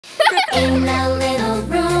In a little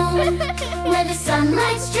room where the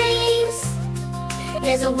sunlight streams,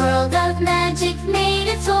 there's a world of magic made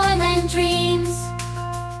of Toyland Dreams.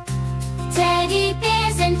 Teddy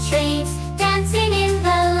bears and trains dancing in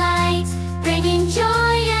the light, bringing joy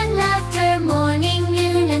and laughter morning,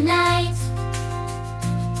 noon and night.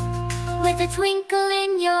 With a twinkle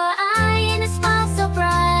in your eye and a smile so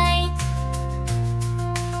bright,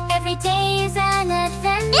 every day is an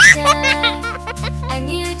adventure, a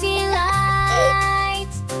new delight.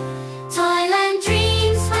 Toyland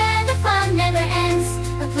Dreams, where the fun never ends,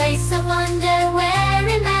 a place of wonder where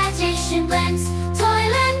imagination blends.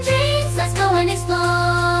 Toyland Dreams, let's go and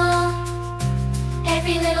explore.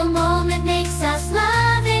 Every little moment makes us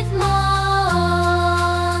love it more.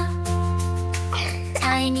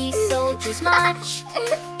 Tiny soldiers march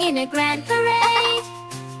in a grand parade,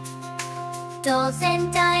 dolls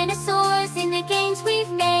and dinosaurs in the games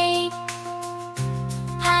we've made.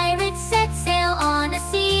 Pirates set sail on a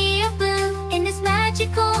sea of blue, in this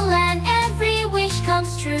magical land every wish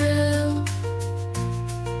comes true.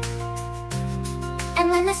 And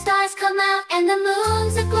when the stars come out and the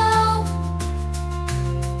moon's aglow,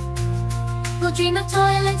 we'll dream of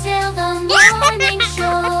Toyland till the morning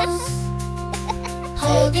shows.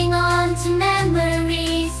 Holding on to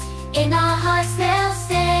memories, in our hearts they'll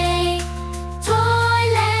stay.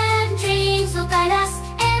 Toyland Dreams will guide us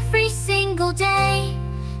every single day.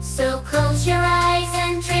 So close your eyes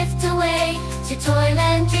and drift away to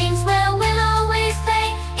Toyland Dreams, where we'll always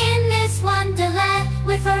play. In this wonderland,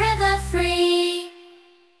 we're forever free.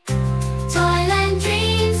 Toyland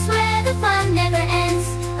Dreams, where the fun never ends,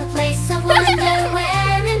 a place of wonder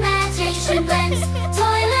where imagination blends.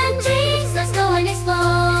 Toyland Dreams, let's go and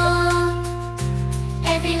explore.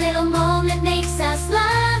 Every little moment makes us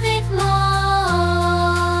love it more.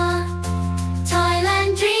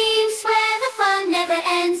 Toyland Dreams, where the fun never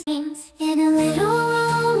ends. In a little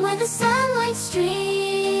room where the sunlight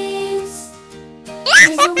streams,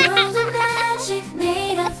 there's a world of magic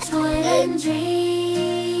made of Toyland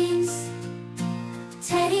Dreams.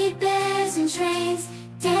 Teddy bears and trains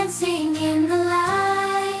dancing in the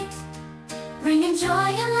light, bringing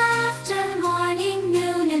joy and laughter morning,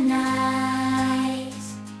 noon and night.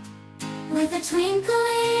 With a twinkle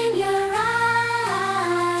in your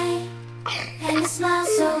eye and a smile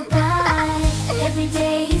so bright, every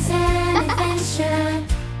day is an adventure,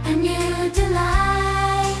 a new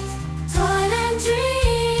delight. Toyland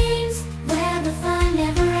Dreams, where the fun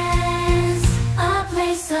never ends, a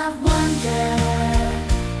place of wonder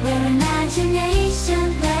where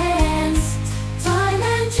imagination blends.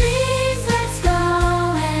 Toyland Dreams, let's go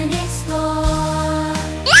and explore.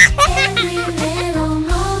 Every little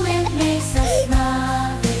moment makes us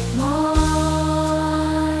love it more.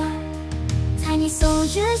 Tiny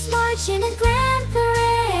soldiers march in a grand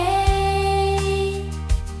parade,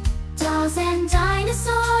 dolls and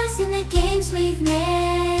dinosaurs in the games we've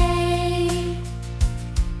made.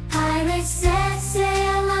 Pirates set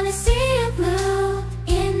sail on a sea of blue,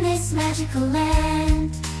 in this magical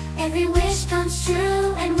land every wish comes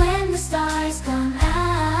true. And when the stars come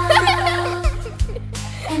out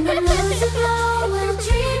and the moon's aglow, we'll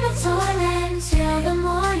dream of Toyland till the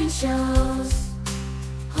morning shows.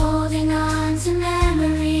 Holding on to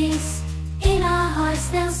memories, in our hearts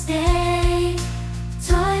they'll stay.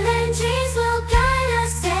 Toyland Dreams will guide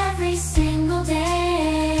us every single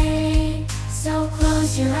day. So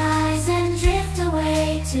close your eyes and drift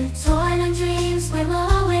away to Toyland Dreams, where we'll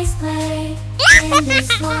always play. In this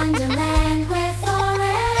wonderland,